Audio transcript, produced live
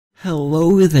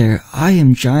Hello there, I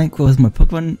am GiantGrotle with my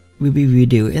Pokemon Ruby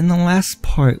redo. In the last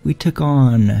part, we took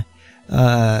on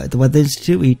the Weather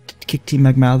Institute. We kicked Team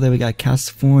Magma out of there, we got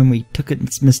Cast Form, we took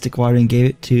its Mystic Water and gave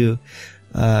it to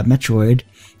Metroid.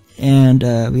 And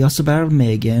we also battled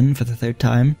May again for the third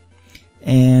time.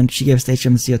 And she gave us the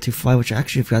HMCO2 Fly, which I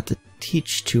actually forgot to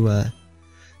teach to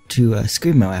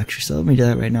Screamo actually. So let me do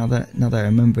that right now that I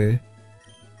remember.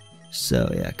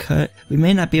 So yeah, cut. We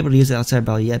may not be able to use it outside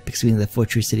battle yet because we need the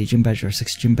Fortress City Gym Badge or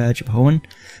 6th Gym Badge of Hoenn,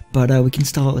 but we can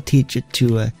still teach it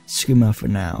to Screamo for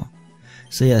now.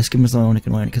 So yeah, Screamo's the only one who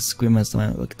can learn it because Screamo's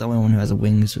the only one who has a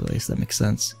wings really, so that makes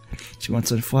sense. She wants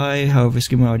to fly, however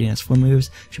Screamo already has 4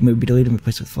 moves. She may be deleted and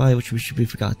replaced with fly, which should be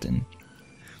forgotten.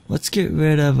 Let's get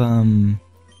rid of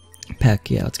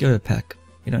Peck. Yeah, let's get rid of Peck.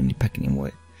 We don't need Peck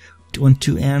anymore. 1,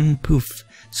 2, and poof.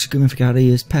 Screamo forgot how to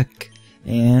use Peck.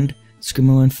 And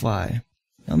Screamo and Fly.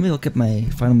 Now, let me look at my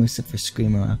final moveset for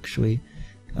Screamo actually.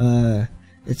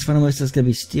 Its final moveset is going to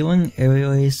be Stealing,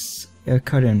 Aerial Ace, Air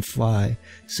Cutter, and Fly.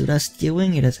 So that's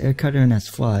Stealing, it has Air Cutter, and has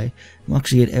Fly. We'll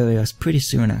actually get Aerial Ace pretty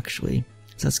soon actually.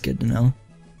 So that's good to know.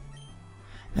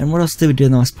 And what else did we do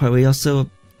in the last part? We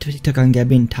also took on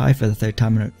Gabby and Ty for the 3rd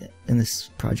time in this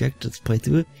project, this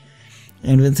playthrough.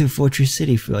 And we went through Fortress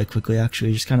City really quickly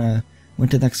actually. Just kind of went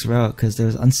to the next route because there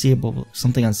was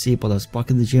something unseeable that was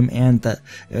blocking the gym and that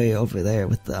area over there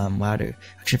with the ladder.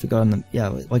 Actually, if you go on the, yeah,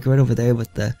 like right over there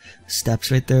with the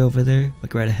steps right there over there,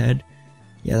 like right ahead.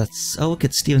 Yeah, that's, oh look,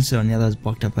 it's Steven's Zone. Yeah, that was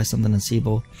blocked up by something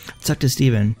unseeable. Let's talk to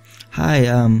Steven. Hi,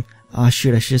 oh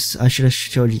shoot, I should have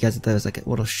showed you guys that there was like a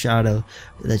little shadow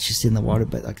that you see in the water,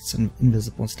 but like it's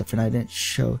invisible and stuff, and I didn't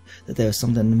show that there was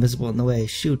something invisible in the way.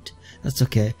 Shoot, that's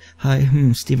okay. Hi,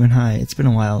 Steven, hi. It's been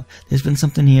a while. There's been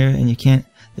something here, and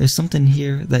there's something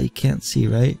here that you can't see,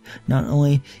 right? Not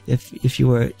only if you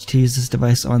were to use this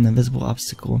device on the invisible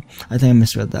obstacle. I think I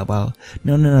misread that. Wow.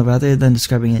 No. Rather than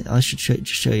describing it, I should just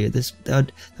show you this.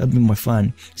 That would be more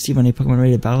fun. Steven, are you Pokemon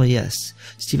ready to battle? Yes.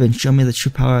 Steven, show me the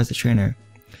true power as a trainer.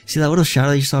 See that little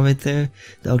shadow you saw right there?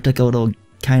 That looked like a little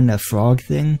kind of frog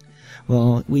thing?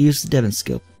 Well, we used the Devon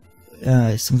Scope.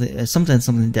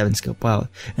 Something Devon Scope. Wow.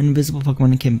 An invisible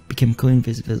Pokemon became clean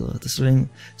invisible. The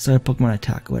started Pokemon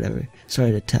attack, whatever.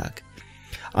 Started attack.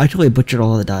 I totally butchered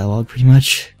all of the dialogue, pretty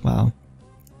much. Wow.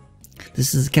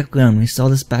 This is Kecleon. We saw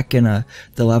this back in the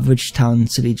Leverage Town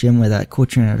City Gym where that cool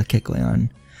trainer had a Kecleon.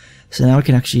 So now we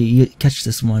can actually catch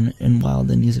this one in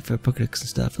wild and use it for Pokédex and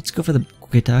stuff. Let's go for the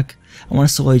quick attack. I want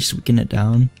to slowly just weaken it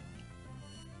down.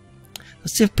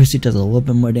 Let's see if Pursuit does a little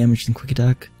bit more damage than quick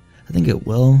attack. I think it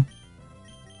will.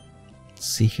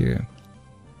 Let's see here.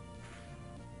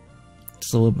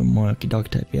 Just a little bit more. Okay, Dark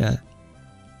type, yeah.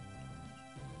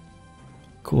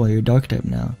 Cool, you're Dark type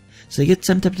now. So you get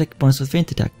 7 type attack bonus with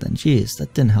Faint Attack then. Jeez,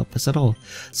 that didn't help us at all.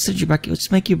 Send you back.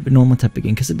 Let's make you normal type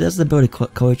again, because it does the ability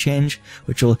color change,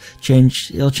 which will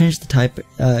change. It'll change the type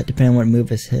depending on what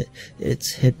move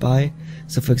it's hit by.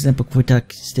 So for example, Quick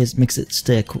Attack makes it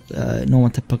stay a normal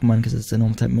type Pokemon because it's a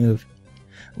normal type move.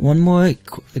 One more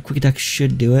Quick Attack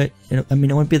should do it. I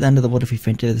mean, it wouldn't be the end of the world if we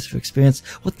fainted this for experience.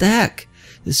 What the heck?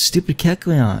 This stupid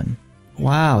Kecleon.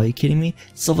 Wow, are you kidding me?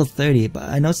 It's level 30, but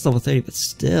I know it's level 30, but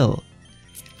still.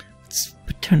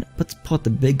 Let's pull out the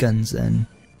big guns then.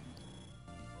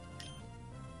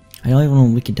 I don't even want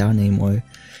to weaken down anymore.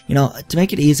 You know, to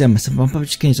make it easy, I'm probably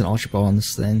just gonna use an Ultra Ball on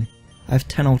this thing. I have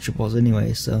 10 Ultra Balls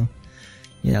anyway, so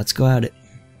yeah, let's go at it.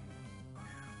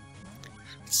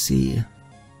 Let's see.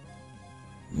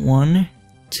 1,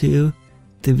 2,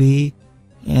 3,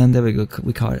 and there we go.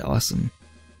 We caught it. Awesome.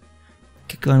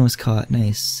 Kecleon was caught.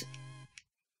 Nice.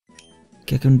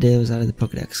 Kecleon Day was out of the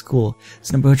Pokédex. Cool.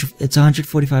 It's it's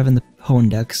 145 in the Hoenn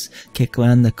Dex.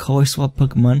 Kecleon, the color swap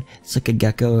Pokemon. It's like a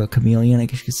gecko or a chameleon, I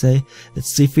guess you could say.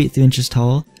 It's 3 feet 3 inches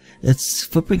tall. Its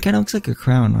footprint kind of looks like a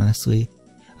crown, honestly.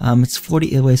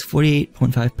 It weighs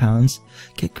 48.5 pounds.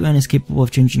 Kecleon is capable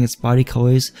of changing its body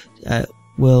colors at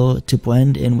will to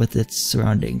blend in with its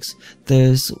surroundings.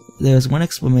 There's one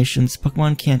explanation: this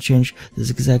Pokemon can't change the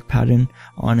zigzag pattern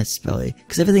on its belly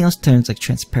because everything else turns like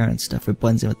transparent stuff or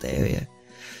blends in with the area.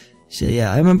 So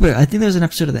yeah, I think there was an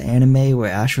episode of the anime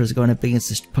where Ash was going up against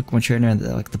this Pokemon trainer in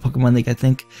the Pokemon League, I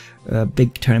think, a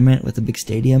big tournament with a big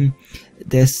stadium.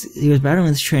 He was battling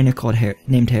this trainer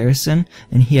named Harrison,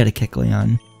 and he had a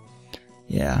Kecleon.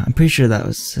 Yeah, I'm pretty sure that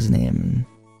was his name and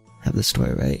have the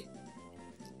story right.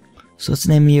 So let's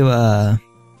name you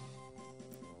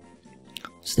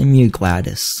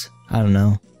Gladys. I don't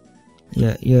know.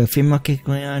 You're a female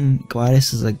Kecleon.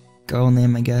 Gladys is a girl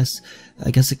name, I guess.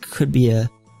 I guess it could be a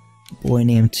boy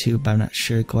name too, but I'm not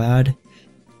sure. Glad.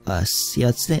 Yeah,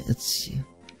 it's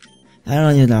I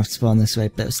don't even know if I'm spelling this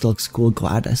right, but it still looks cool.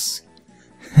 Gladys.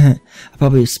 I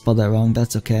probably spelled that wrong,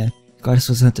 that's okay. Goddess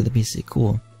was sent to the PC,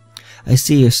 cool. I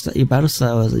see your battle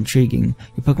style is intriguing.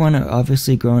 Your Pokemon are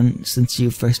obviously grown since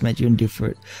you first met you in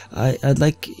Dewford. I'd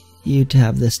like you to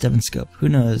have this Stethoscope. Who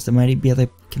knows, there might be other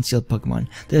concealed Pokemon.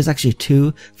 There's actually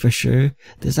 2 for sure.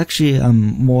 There's actually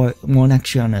one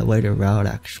actually on a later route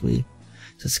actually.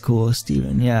 That's cool,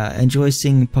 Steven. Yeah, enjoy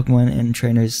seeing Pokemon and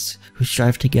trainers who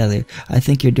strive together. I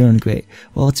think you're doing great.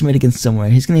 Well, let's meet again somewhere.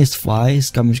 He's gonna use Fly.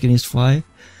 Scummer's gonna use Fly.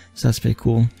 So that's pretty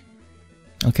cool.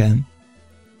 Okay.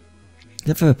 Is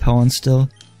that for Repel on still?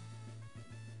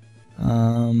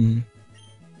 Let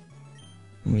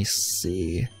me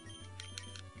see.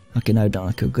 Okay, no, I don't.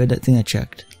 Okay, good. I think I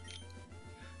checked.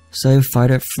 So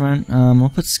Fighter up front. I'll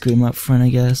put Scream up front, I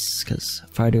guess, because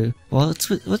Fighter. Well,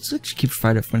 let's actually keep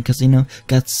Fighter up front, because you know,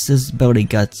 Guts, his ability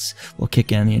Guts will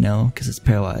kick in, you know, because it's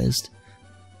paralyzed.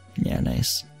 Yeah,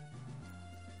 nice.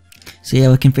 So yeah,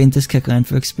 we can faint this kick line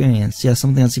for experience. Yeah,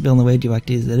 something else you build on the way. Do you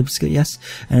activate the REDUX? Yes.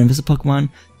 An invisible Pokemon.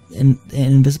 An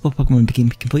invisible Pokemon became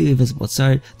completely visible. It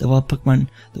started the wild Pokemon.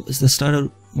 The start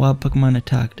of wild Pokemon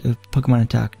attacked. Pokemon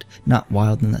attacked. Not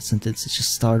wild in that sentence. It's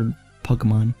just started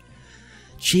Pokemon.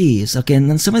 Jeez. Okay, and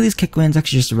then some of these kick lands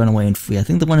actually just run away and flee. I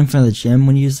think the one in front of the gym,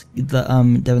 when you use the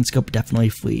Stethoscope, definitely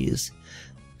flees.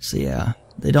 So yeah,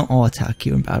 they don't all attack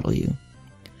you and battle you.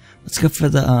 Let's go for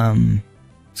the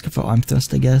let's go for Arm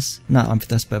Thrust, I guess. Not Arm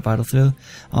Thrust, but Vital Throw.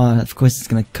 Of course, it's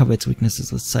gonna cover its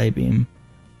weaknesses with Side Beam.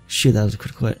 Shoot, that was a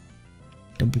critical hit.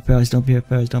 Don't be paralyzed, don't be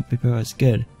paralyzed, don't be paralyzed.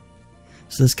 Good.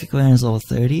 So this kick land is level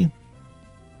 30.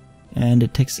 And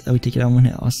it takes, we take it on 1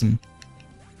 hit. Awesome.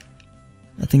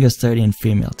 I think it was 30 and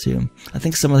female too. I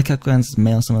think some of the kick lands is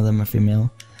male, some of them are female.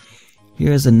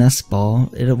 Here is a Nest Ball.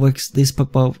 It works, these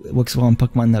Pokeball works well on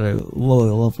Pokemon that are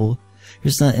lower level.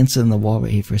 Here's an instant in the wall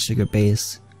right here for Sugar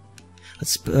Base.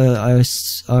 Let's,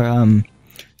 our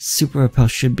Super Repel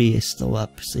should be still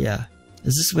up, so yeah.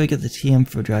 Is this where I get the TM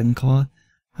for Dragon Claw?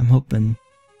 I'm hoping.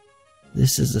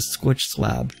 This is a Scorched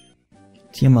Slab.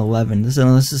 TM 11. This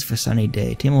is for Sunny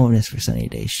Day. TM 11 is for Sunny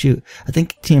Day. Shoot. I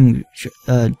think TM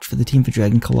for the team for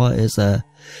Dragon Claw is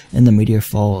in the Meteor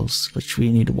Falls, which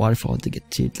we need a waterfall to get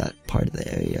to that part of the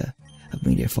area of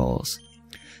Meteor Falls.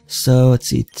 So let's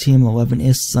see. TM 11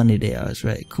 is Sunny Day. I was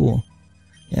right. Cool.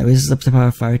 Yeah, raises up the power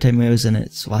of Fire type moves and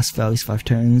its lasts for at least 5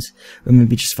 turns, or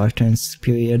maybe just 5 turns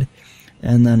period.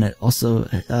 And then it also,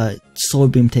 Solar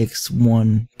Beam takes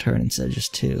 1 turn instead of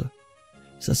just 2.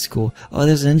 So that's cool. Oh,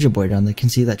 there's a Ninja Boy down there. You can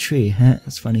see that tree. Huh?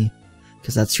 That's funny.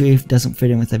 Because that tree doesn't fit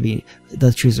in with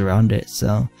the trees around it.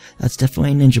 So, that's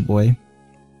definitely a Ninja Boy.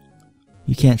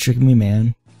 You can't trick me,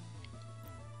 man.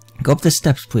 Go up the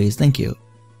steps, please. Thank you.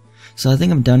 So I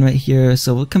think I'm done right here.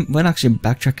 So we'll actually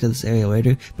backtrack to this area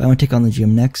later. But I want to take on the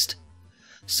gym next.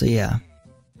 So yeah.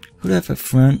 Who do I have up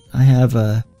front? I have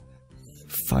a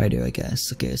Fighter, I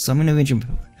guess. Okay, so I'm gonna range him.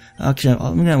 Actually,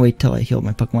 I'm gonna wait till I heal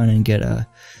my Pokemon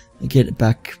and get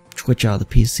back Twitch out of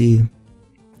the PC.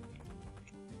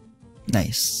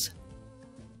 Nice.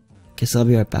 Okay, so I'll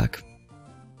be right back.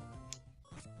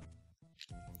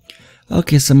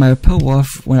 Okay, so my repel wore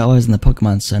off when I was in the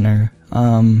Pokemon Center.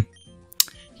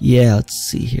 Yeah, let's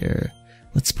see here.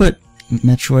 Let's put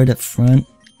Metroid up front,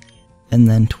 and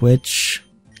then Twitch,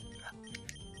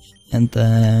 and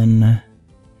then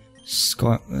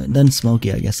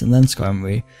Smokey, I guess, and then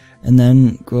Skarmory, and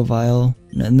then Grovyle,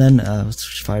 and then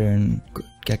Fighter and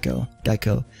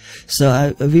Gecko. So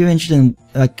I've rearranged in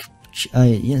like,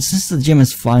 since the gym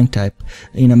is flying type,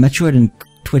 you know, Metroid and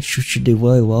Twitch should do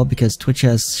really well because Twitch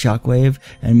has Shockwave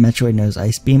and Metroid knows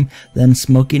Ice Beam. Then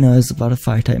Smokey knows a lot of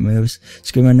Fire type moves.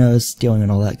 Screamer knows Stealing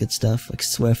and all that good stuff, like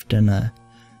Swift and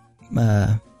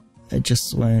I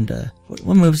just learned,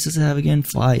 what moves does it have again?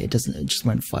 Fly. It just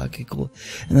learned Fly. Okay, cool.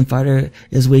 And then Fighter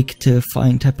is weak to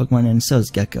flying type Pokemon, and so is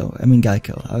Gecko. I mean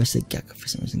Geico. I always say Gecko for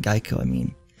some reason. Geico, I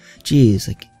mean. Jeez,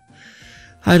 like,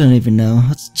 I don't even know.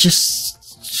 Let's just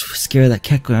scare that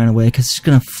Kecleon away, because it's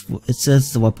gonna, it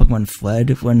says the wild Pokemon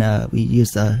fled when we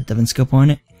used the Stethoscope on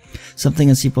it. Something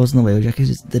Unseeable is in the way.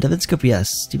 The Stethoscope,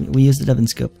 yes. We used the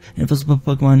Stethoscope. An invisible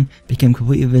Pokemon became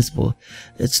completely visible.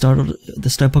 It startled the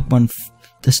startled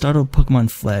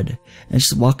Pokemon fled, and it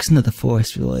just walks into the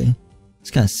forest, really.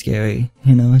 It's kind of scary,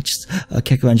 you know, it's just a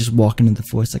Kecleon just walking into the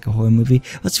forest like a horror movie.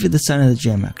 Let's read the sign of the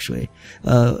gym, actually.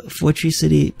 Fortree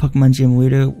City, Pokemon Gym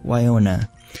Leader Winona.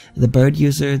 The bird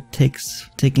user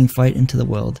taking flight into the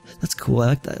world. That's cool, I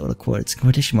like that little quote. It's a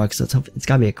quotation mark, so it's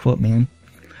gotta be a quote, man.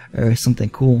 Or something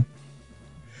cool.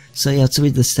 So yeah, let's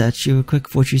read the statue real quick.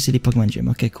 Fortree City Pokemon Gym.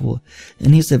 Okay, cool.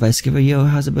 And here's the advice giver. Yo,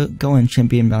 how's it going,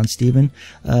 Champion Bound Steven?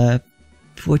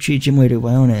 Fortune Gym Leader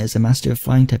Winona is a master of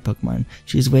flying type Pokemon.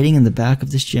 She is waiting in the back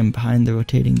of this gym behind the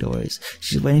rotating doors.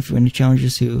 She's waiting for any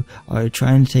challengers who are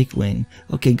trying to take wing.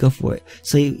 Okay, go for it.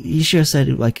 So you should have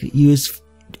said, like, use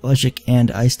electric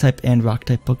and ice type and rock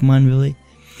type Pokemon, really.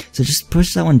 So just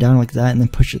push that one down like that and then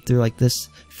push it through like this.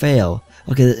 Fail.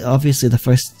 Okay, obviously the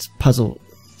first puzzle,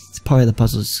 part of the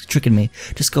puzzle is tricking me.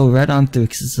 Just go right on through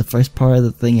because it's the first part of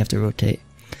the thing you have to rotate.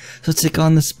 So let's take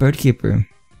on this Bird Keeper.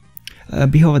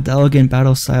 Behold the elegant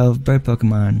battle style of bird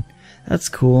Pokemon. That's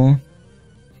cool.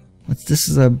 This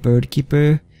is a Bird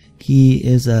Keeper. He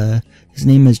is his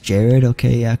name is Jared.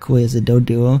 Okay, yeah, cool. He has a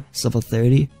Doduo. It's level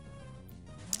 30.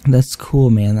 That's cool,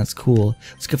 man. That's cool.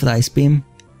 Let's go for the Ice Beam.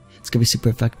 It's gonna be super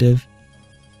effective.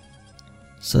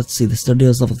 So let's see. The Doduo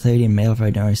is level 30 in male. If I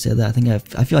didn't already say that,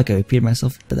 I feel like I repeated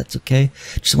myself, but that's okay.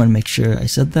 Just want to make sure I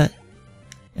said that.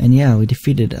 And yeah, we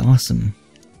defeated. Awesome.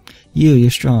 You're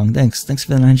strong. Thanks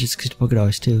for the 960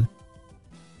 Pokédollars too.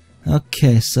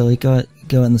 Okay, so we go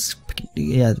on this,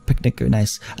 yeah, the picnicker,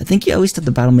 nice. I think you always have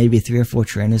to battle maybe 3 or 4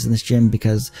 trainers in this gym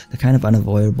because they're kind of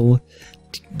unavoidable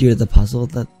due to the puzzle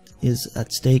that is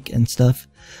at stake and stuff.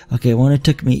 Okay, one it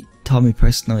taught me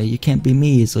personally, you can't beat me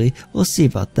easily. We'll see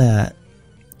about that.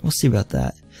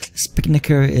 This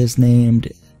picnicker is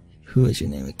named, who is your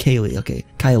name? Kaylee. Okay,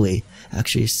 Kylie.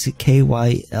 Actually,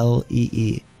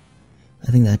 K-Y-L-E-E. I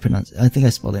think I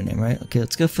spelled their name right. Okay,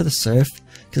 let's go for the Surf,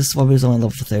 because this Swablu is only level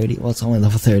 30. Well, it's only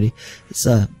level 30. It's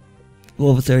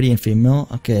level 30 and female.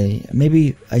 Okay,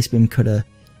 maybe Ice Beam could've...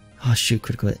 Oh shoot,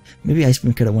 critical hit. Maybe Ice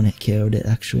Beam could've one-hit KO'd it,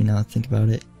 actually, now that I think about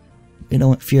it. You know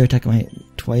what, Fear Attack might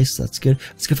hit twice, that's good.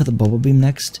 Let's go for the Bubble Beam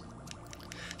next.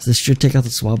 So this should take out the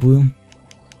Swablu.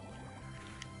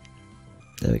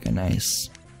 There we go, nice.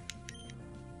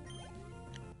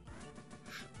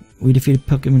 We defeated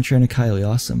Pokemon Trainer Kylie,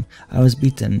 awesome. I was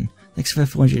beaten. Thanks for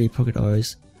 480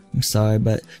 Pokédollars. I'm sorry,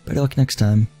 but better luck next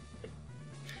time.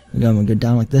 We're gonna go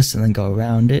down like this and then go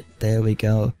around it. There we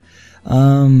go. We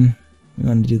want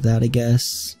to do that, I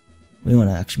guess. We want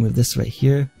to actually move this right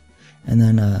here. And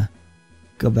then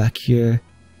go back here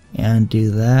and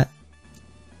do that.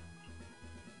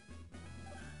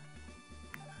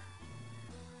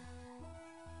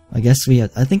 I guess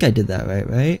I think I did that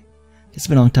right? It's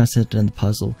been a long time since I've done the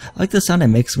puzzle. I like the sound it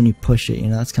makes when you push it, you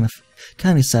know, that's kind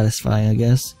of satisfying, I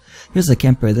guess. Here's the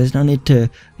camper. There's no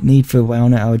need for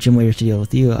Winona, our gym leader, to deal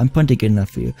with you. I'm plenty good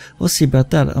enough for you. We'll see about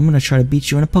that. I'm gonna try to beat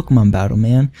you in a Pokemon battle,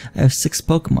 man. I have 6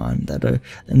 Pokemon that are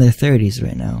in their 30s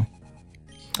right now.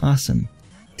 Awesome.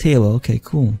 Taylor, okay,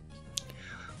 cool.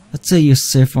 Let's say you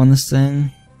surf on this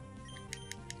thing.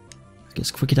 I guess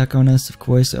Quick Attack on us, of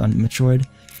course, on Metroid.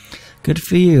 Good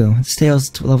for you. This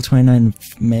Tail's level 29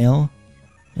 male.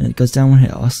 And it goes down one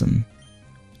hit, awesome.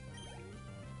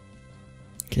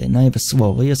 Okay, now you have a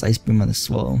Swole. We'll use Ice Beam on the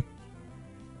Swole.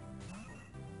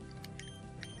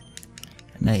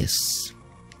 Nice.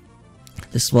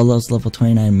 This Swallow's level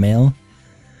 29 male.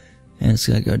 And it's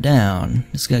gonna go down.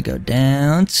 It's gonna go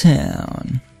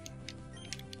downtown.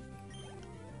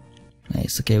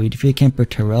 Nice. Okay, we defeated Camper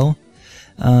Terrell.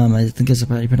 I think it's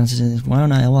probably pronounced it.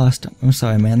 Winona, I lost. I'm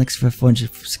sorry, man. Thanks for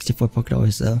 464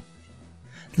 Pokédollars, though.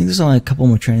 I think there's only a couple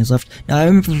more trainers left. Now, I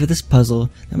remember for this puzzle,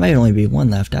 there might only be one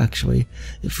left, actually.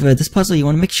 For this puzzle, you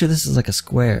want to make sure this is like a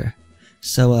square.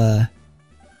 So,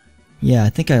 yeah, I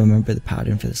think I remember the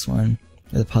pattern for this one.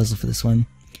 Or the puzzle for this one.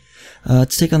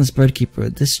 Let's take on this Bird Keeper.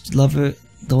 The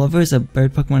lover is a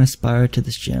bird Pokemon aspire to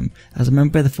this gym. As a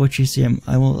member of the Fortress Gym,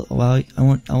 I'm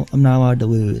not allowed to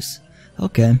lose.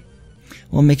 Okay.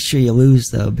 Well, make sure you lose,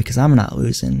 though, because I'm not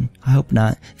losing. I hope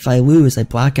not. If I lose, I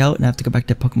black out and I have to go back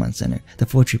to Pokemon Center, the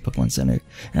Fortress Pokemon Center,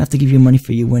 and I have to give you money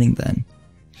for you winning then.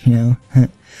 You know?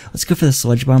 Let's go for the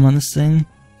Sludge Bomb on this thing.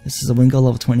 This is a Wingo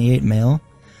level 28 male.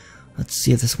 Let's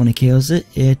see if this one KOs it.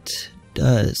 It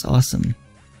does. Awesome.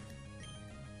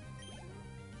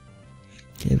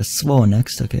 Okay, the Swole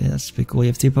next. Okay, that's pretty cool. You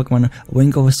have 3 Pokemon, a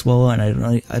Wingo, a Swole, and I don't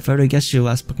know. If I were to guess your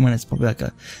last Pokemon, it's probably like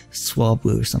a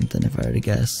Swablu or something, if I were to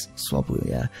guess. Swablu,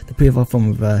 yeah. The pre-evolved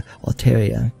form of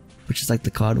Altaria, which is like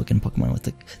the cloud-looking Pokemon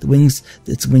with the wings.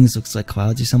 Its wings looks like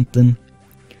clouds or something.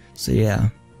 So, yeah.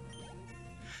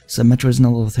 So, Metroid's now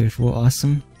level 34.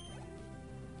 Awesome.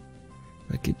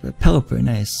 Pelipper,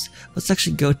 nice. Let's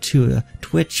actually go to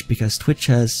Twitch, because Twitch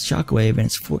has Shockwave, and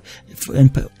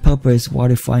and Pelipper is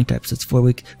water flying type, so it's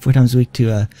 4 times weak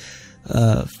to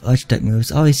electric type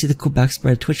moves. Oh, you see the cool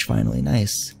backspread of Twitch finally,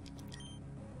 nice.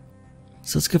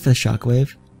 So let's go for the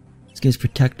Shockwave. This game's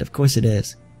Protect, of course it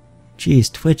is. Jeez,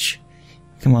 Twitch,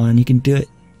 come on, you can do it.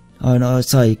 Oh no,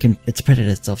 sorry, it's protected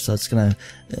itself, so it's gonna,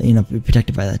 you know, be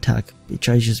protected by the attack. It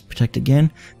tries to use Protect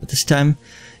again, but this time,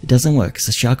 it doesn't work,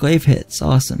 so Shockwave hits,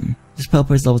 awesome. This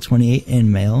Pelipper is level 28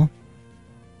 in male.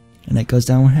 And it goes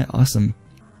down one hit. Awesome.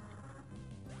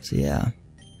 So yeah.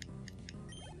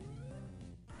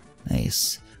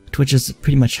 Nice. Twitch is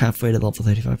pretty much halfway to level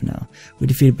 35 now. We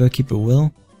defeated Birdkeeper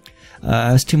Will.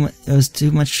 It was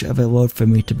too much of a load for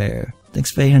me to bear. Thanks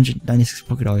for 896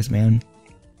 Pokédollars, man.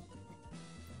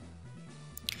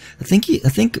 I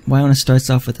think Winona starts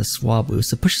off with a Swablu,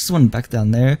 so push this one back down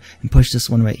there and push this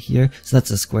one right here. So that's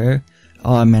a square.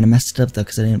 Oh man, I messed it up though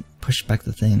because I didn't push back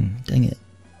the thing. Dang it.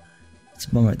 That's a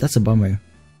bummer. That's a bummer.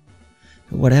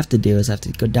 But what I have to do is I have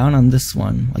to go down on this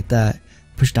one like that,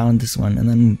 push down on this one, and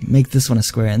then make this one a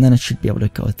square, and then I should be able to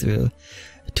go through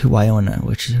to Winona,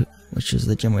 which is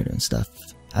the gym leader and stuff,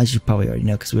 as you probably already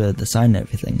know because we had the sign and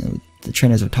everything. And the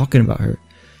trainers were talking about her.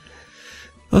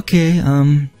 Okay,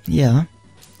 yeah,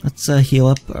 let's heal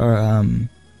up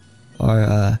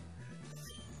our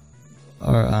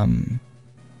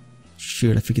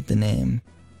shoot, I forget the name.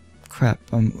 Crap,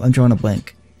 I'm drawing a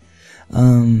blank.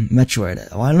 Metroid.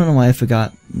 Oh, I don't know why I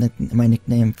forgot my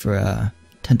nickname for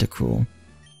Tentacruel.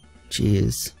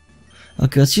 Jeez.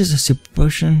 Okay, let's use a super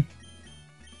potion.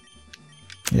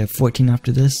 We have 14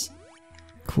 after this.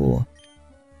 Cool.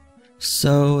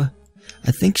 So,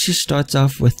 I think she starts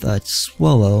off with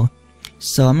Swallow.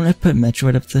 So I'm gonna put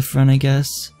Metroid up to the front, I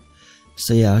guess.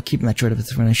 So yeah, I'll keep Metroid up to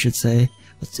the front, I should say.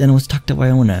 Let's talk to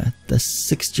Winona, the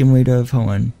 6th gym leader of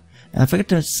Hoenn. And I forgot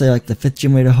to say like the 5th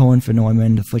gym leader of Hoenn for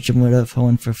Norman, the 4th gym leader of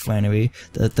Hoenn for Flannery,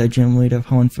 the 3rd gym leader of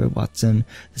Hoenn for Watson,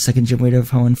 the 2nd gym leader of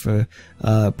Hoenn for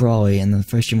Brawley, and the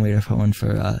 1st gym leader of Hoenn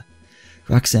for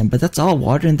Roxanne. But that's all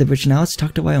water in the bridge. Now let's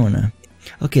talk to Winona.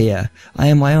 Okay, yeah, I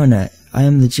am Winona. I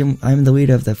am the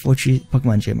leader of the 4-tree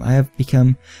Pokemon gym. I have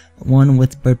become one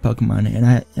with bird Pokemon,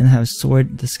 and have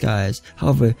sword disguise.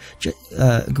 However,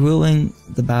 grueling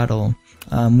the battle,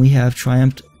 we have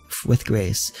triumphed with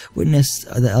grace. Witness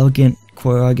the elegant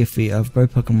choreography of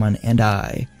bird Pokemon and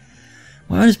I.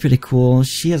 Wyona's pretty cool.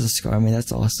 She has a Skarmory.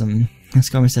 That's awesome.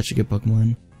 Skarmory's such a good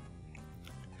Pokemon.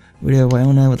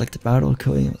 Winona would like to battle.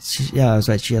 Yeah, I was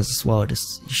right. She has a Swallow.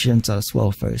 She sends out a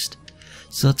Swallow first.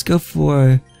 So let's go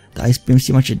for the Ice Beam.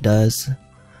 See how much it does.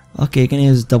 Okay, you're gonna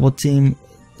use double team.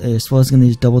 Swallow's gonna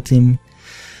use double team.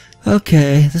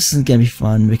 Okay, this is gonna be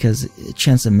fun because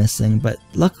chance of missing, but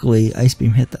luckily Ice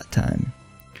Beam hit that time.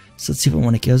 So let's see if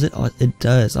Winona kills it. Oh, it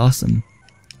does. Awesome.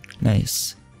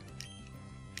 Nice.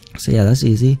 So yeah, that's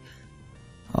easy.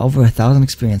 Over 1,000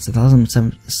 experience,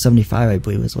 1,075 I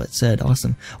believe is what it said.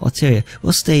 Awesome. Altaria,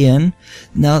 we'll stay in.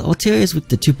 Now Altaria is with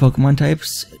the two Pokemon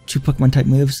type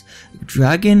moves,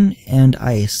 Dragon and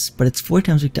Ice, but it's 4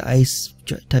 times weak to Ice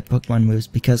type Pokemon moves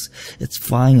because it's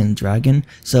Flying and Dragon.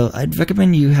 So I'd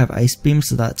recommend you have Ice Beam,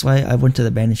 so that's why I went to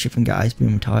the Bandit Ship and got Ice Beam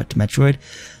and taught it to Metroid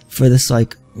for this,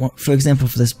 like, for example,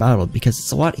 for this battle, because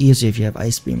it's a lot easier if you have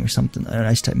Ice Beam or something, or an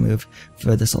Ice type move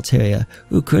for this Altaria.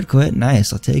 Ooh, crit quit,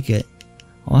 nice, I'll take it.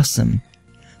 Awesome.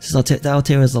 This is that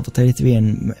Altaria is level 33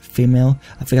 and female.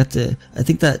 I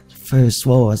think that for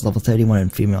Swallow is level 31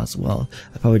 and female as well.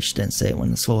 I probably just didn't say it when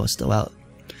the Swallow was still out.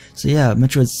 So yeah,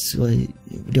 Metroid's really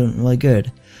doing really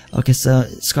good. Okay, so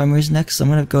Skarmory's next. So I'm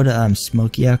gonna go to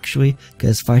Smokey actually,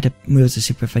 because fire type moves are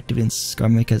super effective in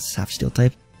Skarmory because it's half steel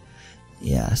type.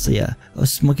 Yeah, so yeah. Oh,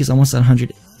 Smokey's almost at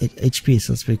 100 HP,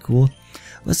 so that's pretty cool.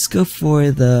 Let's go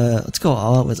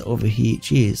all out with Overheat.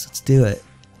 Jeez, let's do it.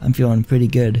 I'm feeling pretty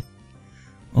good.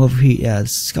 Overheat, yeah,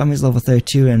 Skarmory's level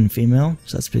 32 and female,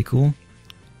 so that's pretty cool.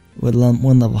 We're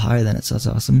one level higher than it, so that's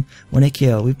awesome. 1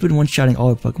 KO, we've been one-shotting all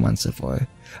our Pokemon so far.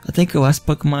 I think our last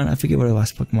Pokemon, I forget what our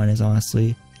last Pokemon is,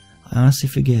 honestly. I honestly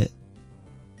forget.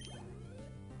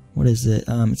 What is it?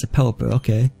 It's a Pelipper,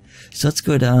 okay. So let's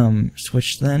go to,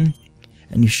 switch then,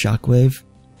 and use Shockwave.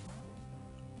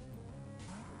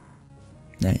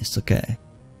 Nice, okay.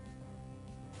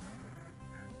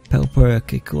 Pelipper,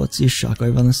 okay, cool. Let's use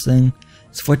Shockwave on this thing.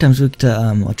 It's 4 times weak to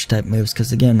Electric type moves,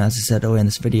 because again, as I said earlier in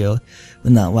this video,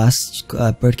 when that last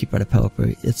Birdkeeper had a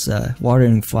Pelipper, it's water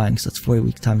and flying, so it's 4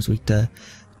 times weak to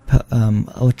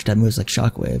Electric type moves like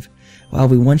Shockwave. Wow,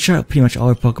 we one-shot pretty much all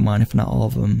our Pokemon, if not all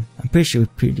of them. I'm pretty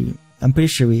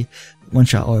sure we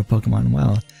one-shot all our Pokemon.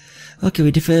 Wow. Okay,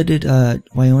 we defeated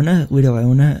Winona, Leader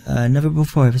Winona. Never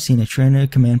before have I seen a trainer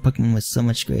command Pokemon with so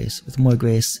much grace, with more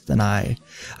grace than I.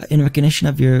 In recognition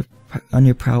of your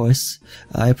prowess,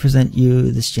 I present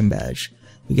you this gym badge.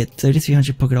 We get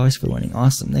 3,300 Pokédollars for winning.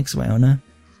 Awesome, thanks Winona.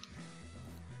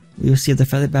 We received the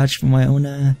feather badge from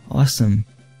Winona. Awesome.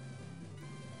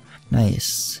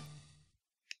 Nice.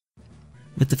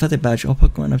 With the feather badge, all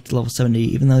Pokemon up to level 70,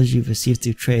 even those you've received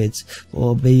through trades, will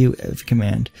obey you if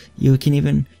command. You'll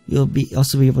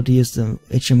also be able to use the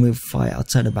HM move Fly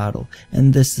outside of battle.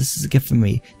 And this is a gift from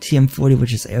me. TM40,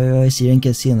 which is aerial ice. You didn't get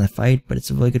to see in the fight, but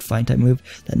it's a really good flying type move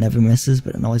that never misses,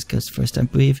 but it always goes first time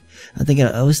breathe. I think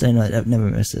at least I know it never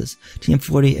misses.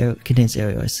 TM40 contains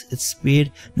aerial ice. Its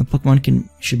speed, no Pokemon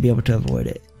should be able to avoid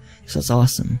it. So that's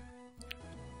awesome.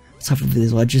 Let's hop over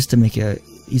these ledges to make a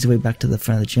easy way back to the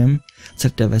front of the gym.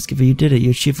 Sucked up, Escapade, you did it. You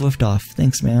achieved liftoff.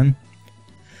 Thanks, man.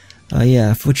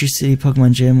 Yeah, Fortress City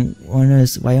Pokemon Gym.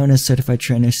 Wyona's certified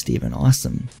trainer, Steven.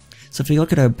 Awesome. So if you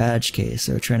look at our badge case,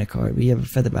 or trainer card, we have a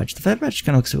feather badge. The feather badge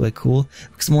kind of looks really cool.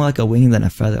 It looks more like a wing than a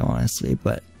feather, honestly,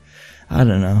 but I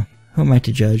don't know. Who am I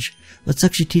to judge? Let's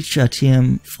actually teach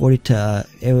TM40 to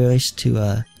aerial ice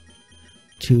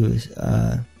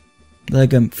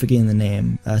like I'm forgetting the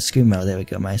name. Screamo, there we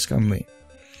go, my Skarmory.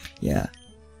 Yeah.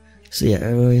 So yeah,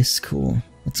 aerial ice, cool.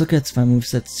 Let's look at its 5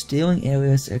 movesets. Stealing,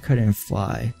 aerial ice, air cutter, and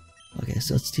fly. Okay,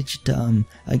 so let's teach it to,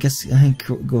 I think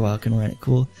Grotle can learn it,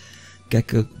 cool.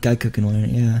 Geico can learn it,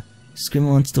 yeah.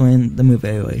 Screamo wants to learn the move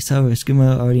aerial ice. However,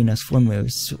 Screamo already knows 4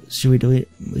 moves. Should we delete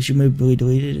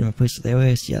it and replace it with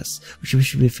aerial ice? Yes. Which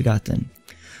should be forgotten.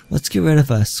 Let's get rid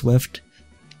of Swift.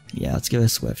 Yeah, let's get rid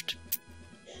of Swift.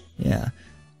 Yeah.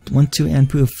 1, 2, and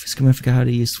proof. Screamo forgot how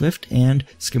to use Swift, and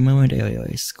Screamo learned aerial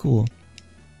ice. Cool.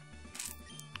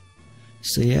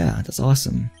 So yeah, that's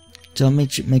awesome. So I'll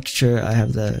make sure I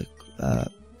have the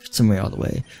somewhere all the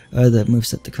way, or the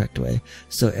moveset the correct way.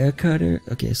 So air cutter.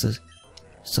 Okay, so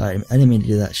sorry, I didn't mean to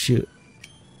do that. Shoot.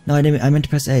 No, I didn't. I meant to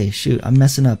press A. Shoot, I'm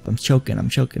messing up. I'm choking. I'm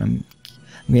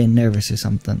getting nervous or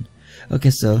something.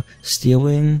 Okay, so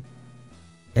stealing,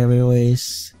 aerial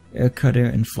ice, air cutter,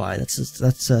 and fly. That's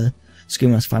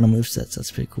Screamo's final movesets.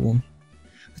 That's pretty cool.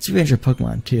 Let's rearrange our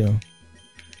Pokemon too.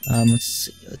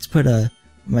 Let's put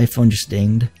my phone just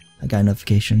dinged. I got a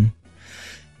notification.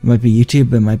 It might be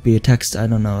YouTube, it might be a text, I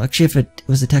don't know. Actually, if it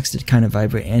was a text, it'd kind of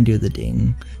vibrate and do the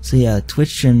ding. So yeah,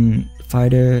 Twitch and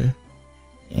Fighter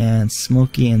and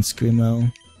Smokey and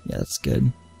Screamo. Yeah, that's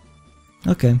good.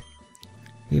 Okay.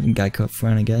 Even Geico up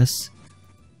front, I guess.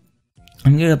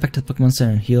 I'm gonna go back to the Pokemon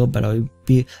Center and heal, but I'll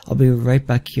be right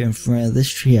back here in front of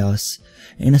this treehouse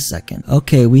in a second.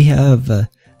 Okay, we have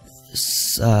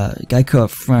Geico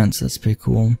up front, so that's pretty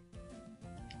cool.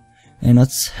 And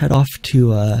let's head off to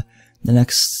the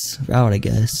next route, I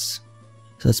guess.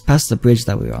 So it's past the bridge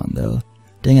that we were on, though.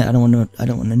 Dang it! I don't want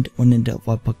to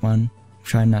wild Pokemon. I'm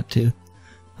trying not to.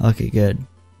 Okay, good.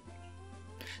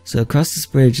 So across this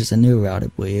bridge is a new route, I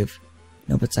believe.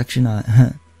 Nope, it's actually not.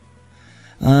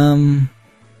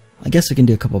 I guess we can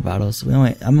do a couple battles.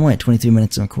 I'm only at 23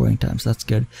 minutes of recording time, so that's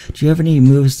good. Do you have any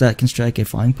moves that can strike a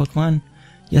flying Pokemon?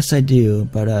 Yes, I do,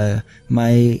 but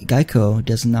my Geico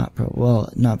does not.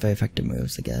 Not very effective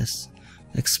moves, I guess.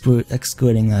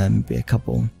 Excluding maybe a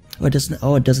couple. Oh, it doesn't.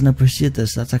 Oh, it doesn't pursuit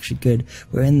this. That's actually good.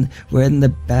 We're in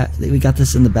the bag. We got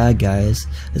this in the bag, guys.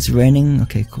 It's raining.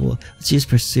 Okay, cool. Let's use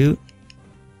pursuit.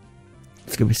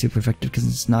 It's gonna be super effective because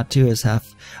it's not 2. It's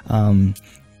half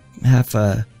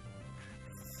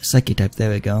Psychic type.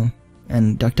 There we go.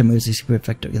 And Dr. moves is super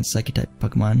effective against Psychic type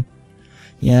Pokemon.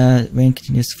 Yeah, rain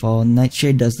continues to fall.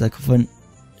 Nightshade does the equivalent.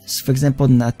 For example,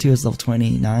 Natu is level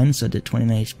 29, so it did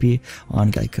 29 HP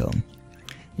on Geico.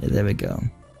 Yeah, there we go.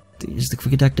 Use the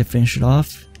quick attack to finish it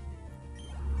off.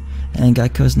 And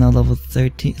Geico is now level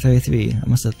 33. I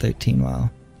must have 13,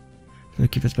 wow. So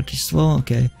keep it pretty slow,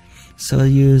 okay. So I'll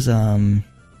use, where's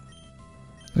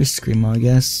Screamo, I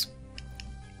guess.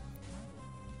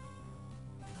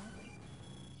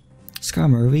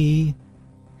 Skarmory.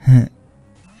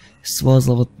 This was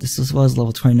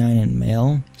level 29 in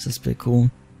male, so that's pretty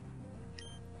cool.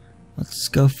 Let's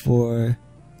go for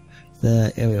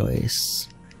the aerial ace.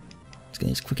 It's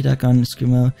gonna use quick attack on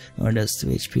Screamo, and it does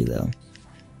 3 HP though.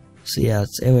 So yeah,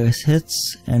 it's aerial ace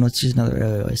hits, and let's use another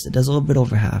aerial ace. It does a little bit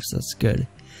over half, so that's good.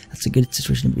 That's a good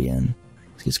situation to be in.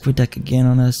 Let's use quick attack again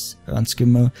on us, or on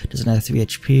Screamo. Does another 3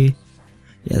 HP.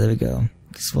 Yeah, there we go.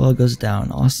 Swallow goes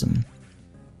down. Awesome.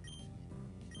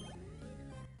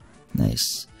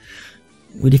 Nice.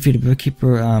 We defeated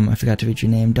Bookkeeper. I forgot to read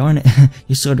your name. Darn it.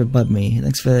 You sort of bugged me.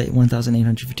 Thanks for the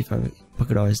 1,855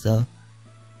 Pokédollars, though.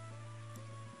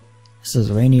 This is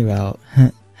a rainy route.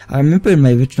 I remember in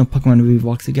my original Pokemon Review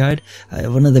walkthrough guide,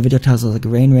 one of the video titles was like,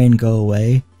 rain, rain, go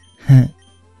away.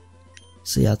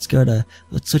 So yeah,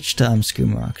 let's switch to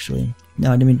Screamo, actually. No,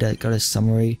 I didn't mean to go to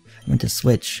summary. I meant to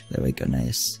switch. There we go,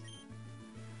 nice.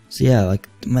 So yeah, like,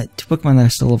 my 2 Pokemon that are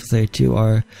still level 32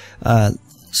 are,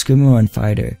 Screamo and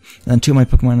Fighter. And then 2 of my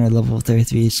Pokemon are level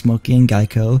 33, Smokey and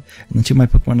Geico. And then 2 of my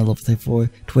Pokemon are level 34,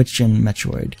 Twitch and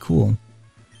Metroid. Cool.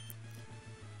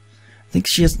 think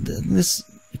she has, this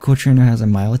cool trainer has a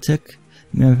Milotic.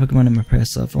 Me and my Pokemon in my pair,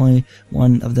 so if only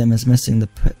one of them is missing, the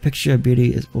picture of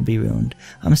beauty will be ruined.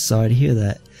 I'm sorry to hear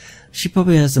that. She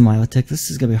probably has a Milotic.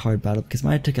 This is gonna be a hard battle because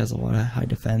Milotic has a lot of high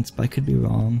defense, but I could be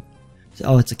wrong.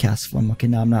 Oh, it's a cast form. Okay,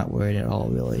 now I'm not worried at all,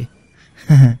 really.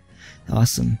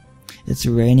 Awesome. It's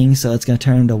raining, so it's gonna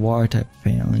turn into water type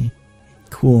apparently.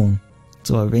 Cool.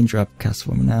 So a ranger up cast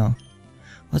form now.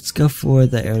 Let's go for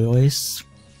the aerial ace.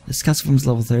 This cast form is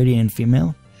level 30 and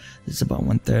female. This is about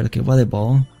 1/3. Okay,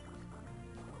 volleyball.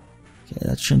 Okay,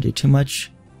 that shouldn't do too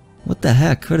much. What the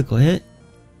heck? Critical hit?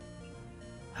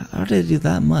 How did it do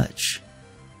that much?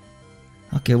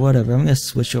 Okay, whatever. I'm gonna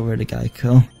switch over to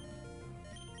Geico.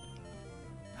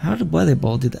 How did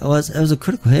volleyball do that? Oh, it was a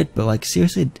critical hit, but like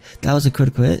seriously, that was a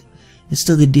critical hit. It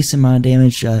still did a decent amount of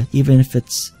damage, even if it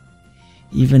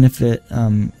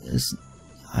is.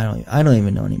 I don't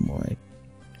even know anymore.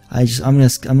 I'm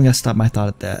gonna stop my thought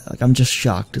at that. Like I'm just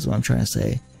shocked, is what I'm trying to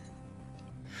say.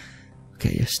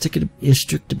 Okay, you're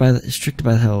restricted by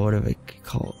the hell, whatever you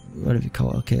call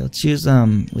it. Okay, let's use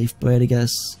Leaf Blade, I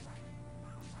guess.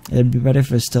 It'd be better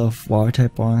if it's still water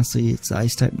type, honestly. It's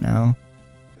ice type now.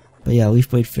 But yeah, Leaf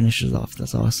Blade finishes off.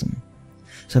 That's awesome.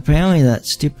 So apparently that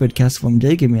stupid cast form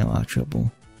did give me a lot of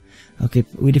trouble. Okay,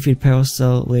 we defeated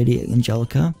Paracel Lady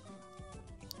Angelica.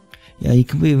 Yeah, you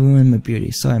completely ruined my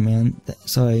beauty. Sorry, man.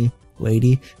 Sorry,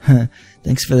 lady.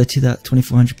 Thanks for the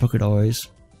 2,400 Poké Dollars.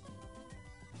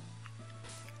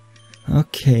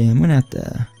 Okay, I'm gonna have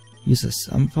to use this.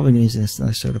 I'm probably gonna use this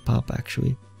another soda pop,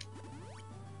 actually.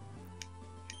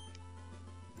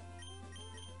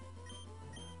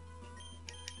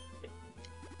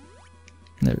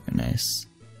 There we go, nice.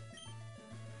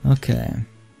 Okay.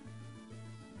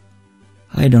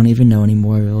 I don't even know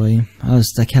anymore, really.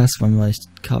 That cast one really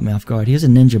caught me off guard. Here's a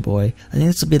ninja boy. I think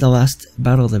this will be the last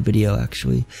battle of the video,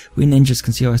 actually. We ninjas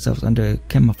conceal ourselves under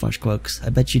camouflage cloaks. I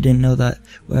bet you didn't know that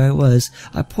where I was.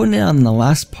 I pointed out in the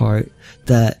last part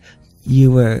that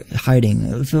you were hiding.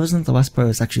 If it wasn't the last part, it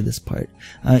was actually this part.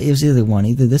 It was either one.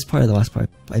 Either this part or the last part.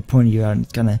 I pointed you out and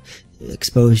it kind of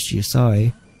exposed you.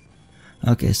 Sorry.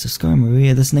 Okay, so Scar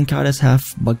Maria. This Nincada is half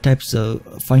bug type, so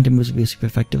fighting moves will be super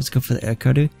effective. Let's go for the air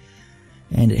cutter.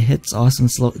 And it hits. Awesome.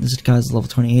 This guy is level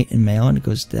 28 in male, and it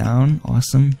goes down.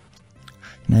 Awesome.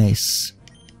 Nice.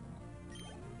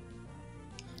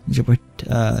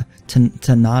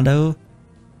 Tanado.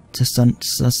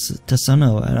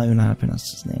 Tasuno. I don't even know how to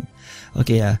pronounce his name.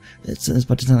 Okay, yeah. It's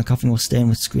buttons on the coffin will stay in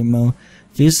with Screamo.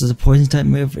 If he uses a poison type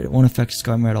move, it won't affect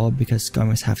Skarmory at all because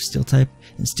Skarmory is half steel type,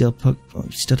 and steel type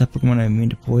Pokemon are immune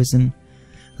to poison.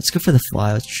 Let's go for the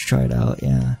fly. Let's try it out.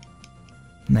 Yeah.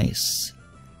 Nice.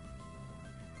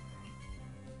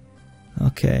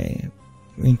 Okay,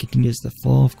 rain continues to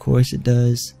fall. Of course it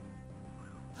does.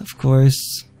 Of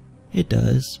course it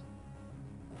does.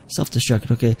 Self-destruct.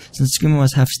 Okay, since Screamo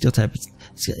was half steel type,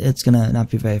 it's gonna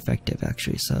not be very effective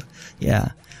actually. So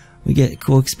yeah, we get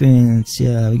cool experience.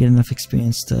 Yeah, we get enough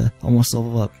experience to almost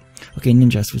level up. Okay,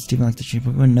 Ninja. Would Steven like to change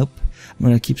Pokemon? Nope. I'm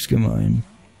gonna keep Screamo in.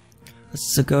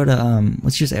 Let's go to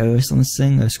let's use Aeros on this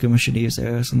thing. Or Screamo should use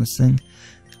Aeros on this thing.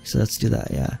 So let's do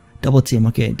that. Yeah. Double team,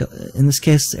 okay. In this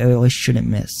case, Aerial shouldn't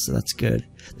miss, so that's good.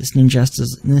 This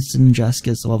Ninjask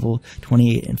is level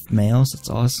 28 in male, so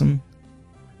that's awesome.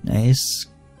 Nice.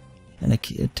 And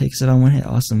it takes it on one hit,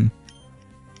 awesome.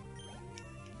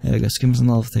 There we go, Screamo's on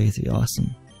level 33,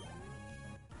 awesome.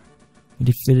 We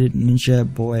defeated Ninja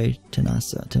Boy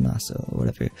Tanaso, or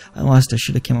whatever. I lost, I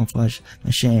should have camouflaged. My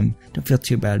shame. Don't feel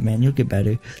too bad, man, you'll get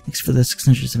better. Thanks for the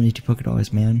 672 Poké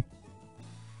Dollars, man.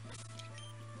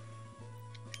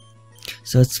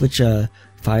 So let's switch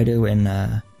Fido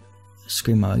and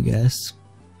Screamo, I guess.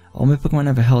 All my Pokemon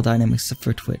have a held item except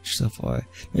for Twitch so far.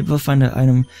 Maybe we'll find an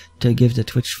item to give to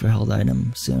Twitch for held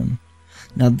item soon.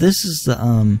 Now this is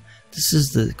the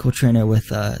cool trainer with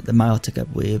the Milotic, I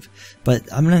believe.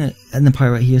 But I'm gonna end the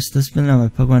part right here. So this has been my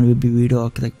Pokemon Ruby Redo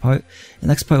part. The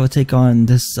next part we'll take on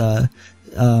this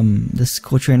this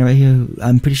cool trainer right here.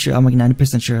 I'm pretty sure, I'm like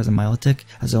 90% sure has a Milotic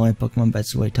as the only Pokemon, but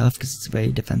it's really tough because it's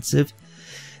very defensive.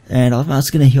 And I'm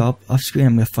also going to heal up off screen.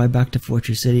 I'm going to fly back to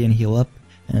Fortress City and heal up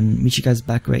and meet you guys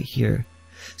back right here.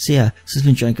 So yeah, this has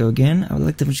been GiantGrotle again. I would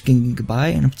like to wish you goodbye,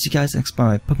 and I'll see you guys next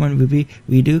time. Pokemon Ruby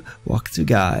Redo Walkthrough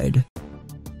Guide.